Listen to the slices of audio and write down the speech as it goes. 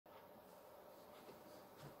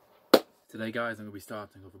Today guys, I'm going to be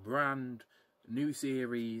starting off a brand new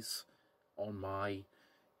series on my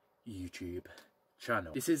YouTube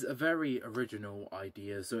channel. This is a very original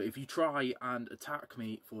idea, so if you try and attack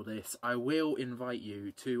me for this, I will invite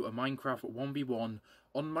you to a Minecraft 1v1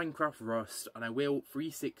 on Minecraft Rust, and I will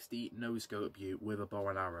 360 no-scope you with a bow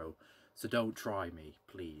and arrow. So don't try me,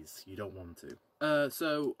 please. You don't want to.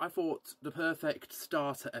 So I thought the perfect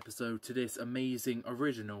starter episode to this amazing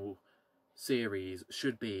original series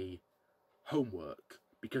should be homework,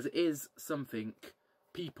 because it is something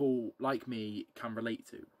people like me can relate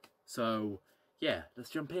to. So yeah, let's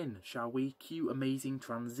jump in, shall we? Cue amazing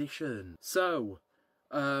transition. So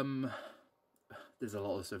there's a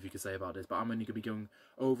lot of stuff you could say about this, but I'm only going to be going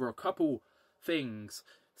over a couple things.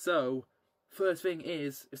 So first thing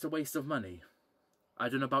is, it's a waste of money. I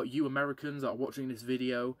don't know about you Americans that are watching this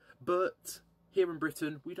video, but here in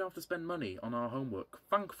Britain, we don't have to spend money on our homework.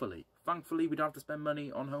 Thankfully, we don't have to spend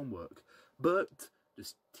money on homework. But the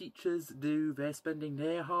teachers do. They're spending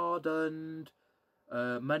their hard-earned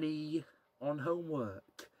money on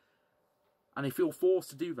homework. And they feel forced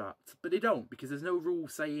to do that. But they don't, because there's no rule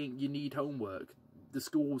saying you need homework. The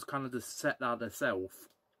schools kind of just set that themselves.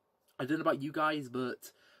 I don't know about you guys,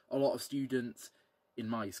 but a lot of students in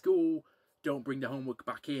my school don't bring their homework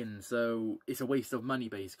back in, so it's a waste of money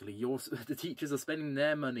basically. The teachers are spending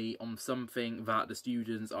their money on something that the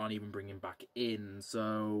students aren't even bringing back in,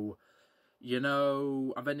 so, you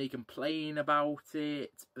know, and then they complain about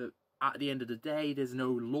it, but at the end of the day, there's no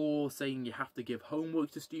law saying you have to give homework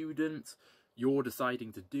to students. You're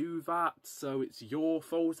deciding to do that, so it's your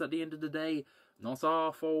fault at the end of the day, not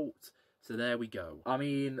our fault. So there we go. I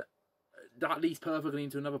mean, that leads perfectly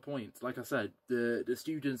into another point. Like I said, the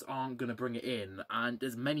students aren't going to bring it in, and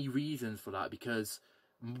there's many reasons for that, because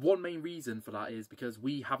one main reason for that is because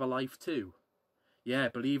we have a life too. Yeah,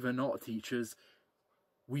 believe it or not, teachers,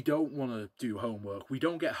 we don't want to do homework. We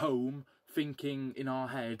don't get home thinking in our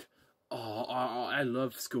head, oh, I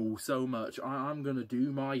love school so much, I'm going to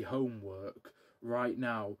do my homework right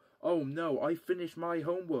now. Oh no, I finished my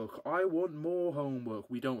homework, I want more homework.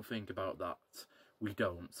 We don't think about that. We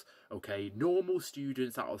don't, okay? Normal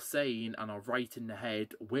students that are sane and are right in the head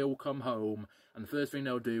will come home, and the first thing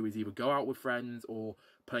they'll do is either go out with friends or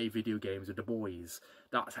play video games with the boys.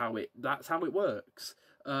 That's how it works.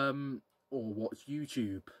 Or watch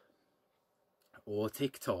YouTube or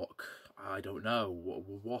TikTok. I don't know,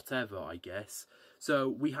 whatever, I guess. So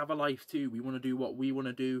we have a life too. We want to do what we want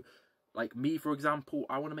to do. Like me, for example,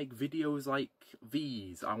 I want to make videos like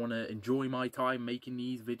these. I want to enjoy my time making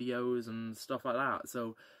these videos and stuff like that.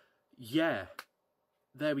 So, yeah,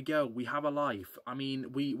 there we go. We have a life. I mean,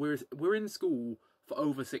 we're in school for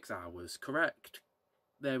over 6 hours, correct?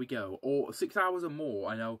 There we go. Or 6 hours or more.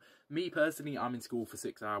 I know, me personally, I'm in school for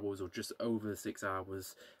 6 hours or just over 6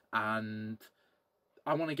 hours. And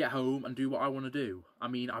I want to get home and do what I want to do. I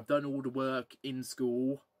mean, I've done all the work in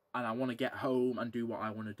school, and I want to get home and do what I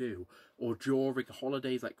want to do. Or during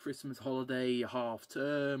holidays like Christmas holiday, half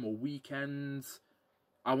term, or weekends,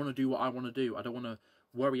 I want to do what I want to do. I don't want to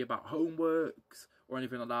worry about homeworks or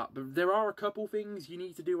anything like that. But there are a couple things you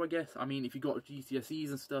need to do, I guess. I mean, if you've got GCSEs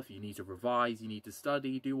and stuff, you need to revise, you need to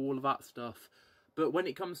study, do all of that stuff. But when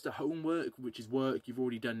it comes to homework, which is work you've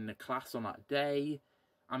already done in a class on that day,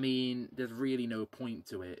 I mean, there's really no point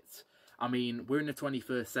to it. I mean, we're in the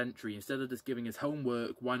 21st century. Instead of just giving us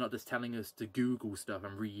homework, why not just telling us to Google stuff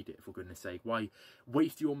and read it, for goodness sake? Why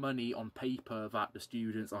waste your money on paper that the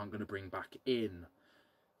students aren't going to bring back in?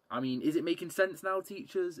 I mean, is it making sense now,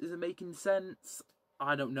 teachers? Is it making sense?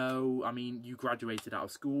 I don't know. I mean, you graduated out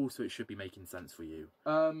of school, so it should be making sense for you.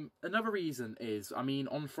 Another reason is, I mean,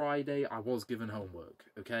 on Friday, I was given homework,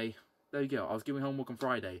 okay? There you go. I was given homework on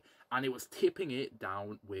Friday, and it was tipping it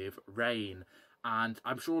down with rain. And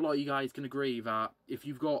I'm sure a lot of you guys can agree that if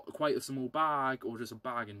you've got quite a small bag, or just a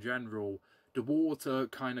bag in general, the water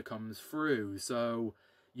kind of comes through. So,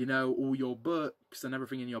 you know, all your books and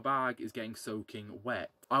everything in your bag is getting soaking wet.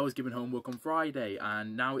 I was given homework on Friday,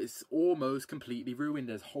 and now it's almost completely ruined.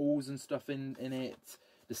 There's holes and stuff in it.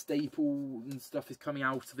 The staple and stuff is coming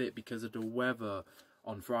out of it because of the weather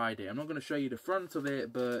on Friday. I'm not going to show you the front of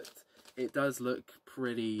it, but it does look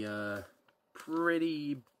pretty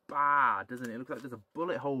bad, doesn't it? It looks like there's a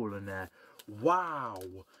bullet hole in there. Wow.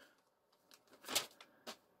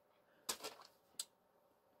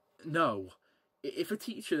 No. If a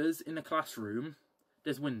teacher's in a classroom,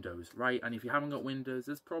 there's windows, right? And if you haven't got windows,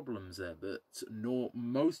 there's problems there. But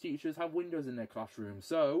most teachers have windows in their classroom,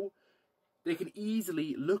 so they can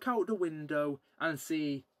easily look out the window and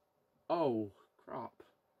see, oh, crap,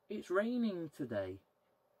 it's raining today.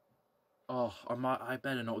 Oh, I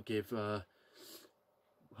better not give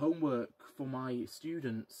homework for my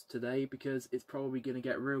students today because it's probably going to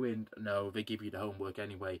get ruined. No, they give you the homework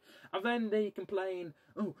anyway. And then they complain,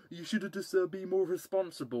 oh, you should have just been more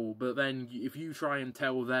responsible. But then if you try and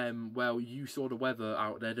tell them, well, you saw the weather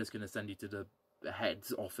out, they're just going to send you to the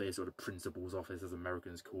head's office, or the principal's office, as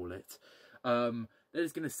Americans call it. They're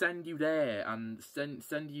just going to send you there and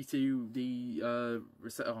send you to the,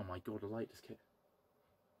 oh my god, the light just came.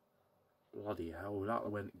 Bloody hell,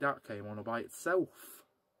 that came on by itself.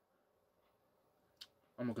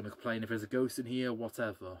 I'm not going to complain if there's a ghost in here,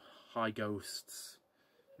 whatever. Hi ghosts.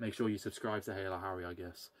 Make sure you subscribe to HaloHarry, I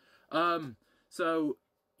guess. So,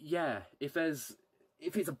 yeah, if it's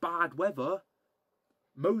a bad weather,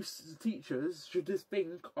 most teachers should just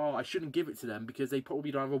think, oh, I shouldn't give it to them because they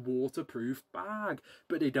probably don't have a waterproof bag.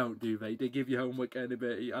 But they don't, do they? They give you homework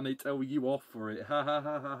anyway and they tell you off for it. Ha ha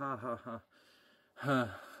ha ha ha ha ha. Ha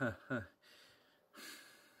ha ha.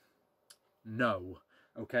 No.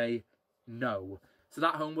 Okay? No. So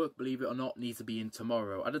that homework, believe it or not, needs to be in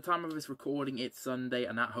tomorrow. At the time of this recording, it's Sunday,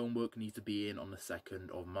 and that homework needs to be in on the 2nd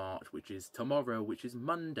of March, which is tomorrow, which is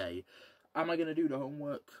Monday. Am I going to do the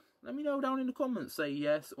homework? Let me know down in the comments. Say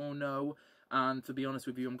yes or no. And to be honest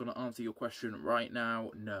with you, I'm going to answer your question right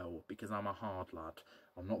now. No, because I'm a hard lad.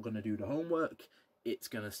 I'm not going to do the homework. It's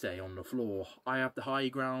going to stay on the floor. I have the high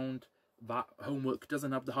ground. That homework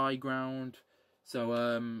doesn't have the high ground. So,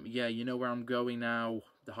 yeah, you know where I'm going now.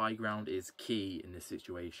 The high ground is key in this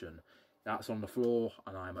situation. That's on the floor,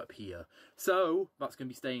 and I'm up here. So, that's going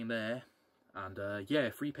to be staying there. And, yeah,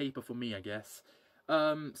 free paper for me, I guess.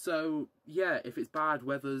 So, yeah, if it's bad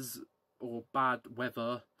weathers or bad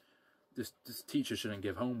weather, this teacher shouldn't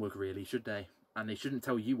give homework, really, should they? And they shouldn't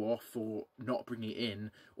tell you off for not bringing it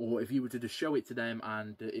in. Or if you were to just show it to them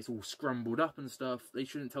and it's all scrambled up and stuff, they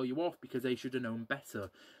shouldn't tell you off because they should have known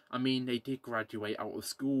better. I mean, they did graduate out of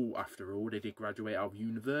school after all. They did graduate out of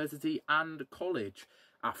university and college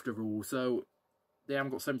after all. So they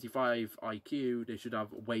haven't got 75 IQ. They should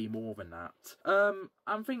have way more than that.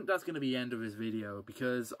 I think that's going to be the end of this video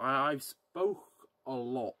because I've spoke a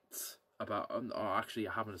lot about, actually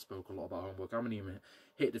I haven't spoke a lot about homework. I haven't even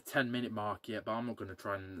hit the 10-minute mark yet, but I'm not going to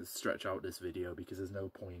try and stretch out this video because there's no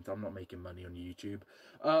point. I'm not making money on YouTube.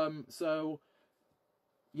 So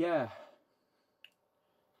yeah,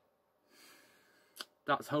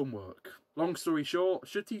 that's homework. Long story short,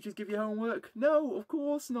 should teachers give you homework? No, of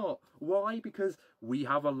course not. Why? Because we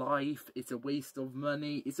have a life. It's a waste of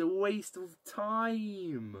money. It's a waste of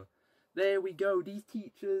time. There we go. These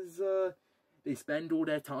teachers, they spend all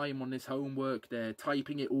their time on this homework. They're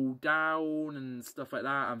typing it all down and stuff like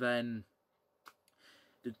that. And then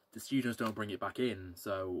the students don't bring it back in.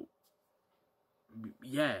 So,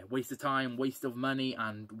 yeah, waste of time, waste of money.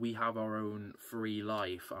 And we have our own free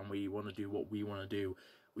life. And we want to do what we want to do.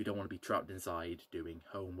 We don't want to be trapped inside doing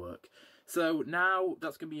homework. So now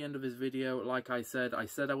that's going to be the end of this video. Like I said I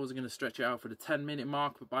wasn't going to stretch it out for the 10-minute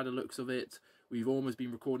mark, but by the looks of it, we've almost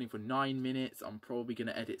been recording for 9 minutes. I'm probably going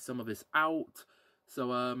to edit some of this out.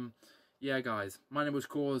 So, yeah, guys, my name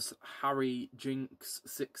was Harry Jinx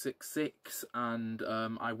 666, and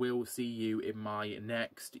I will see you in my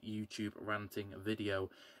next YouTube ranting video.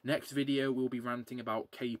 Next video, we'll be ranting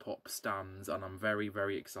about K-pop stans, and I'm very,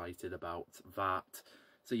 very excited about that.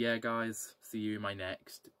 So yeah, guys, see you in my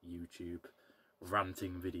next YouTube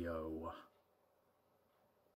ranting video.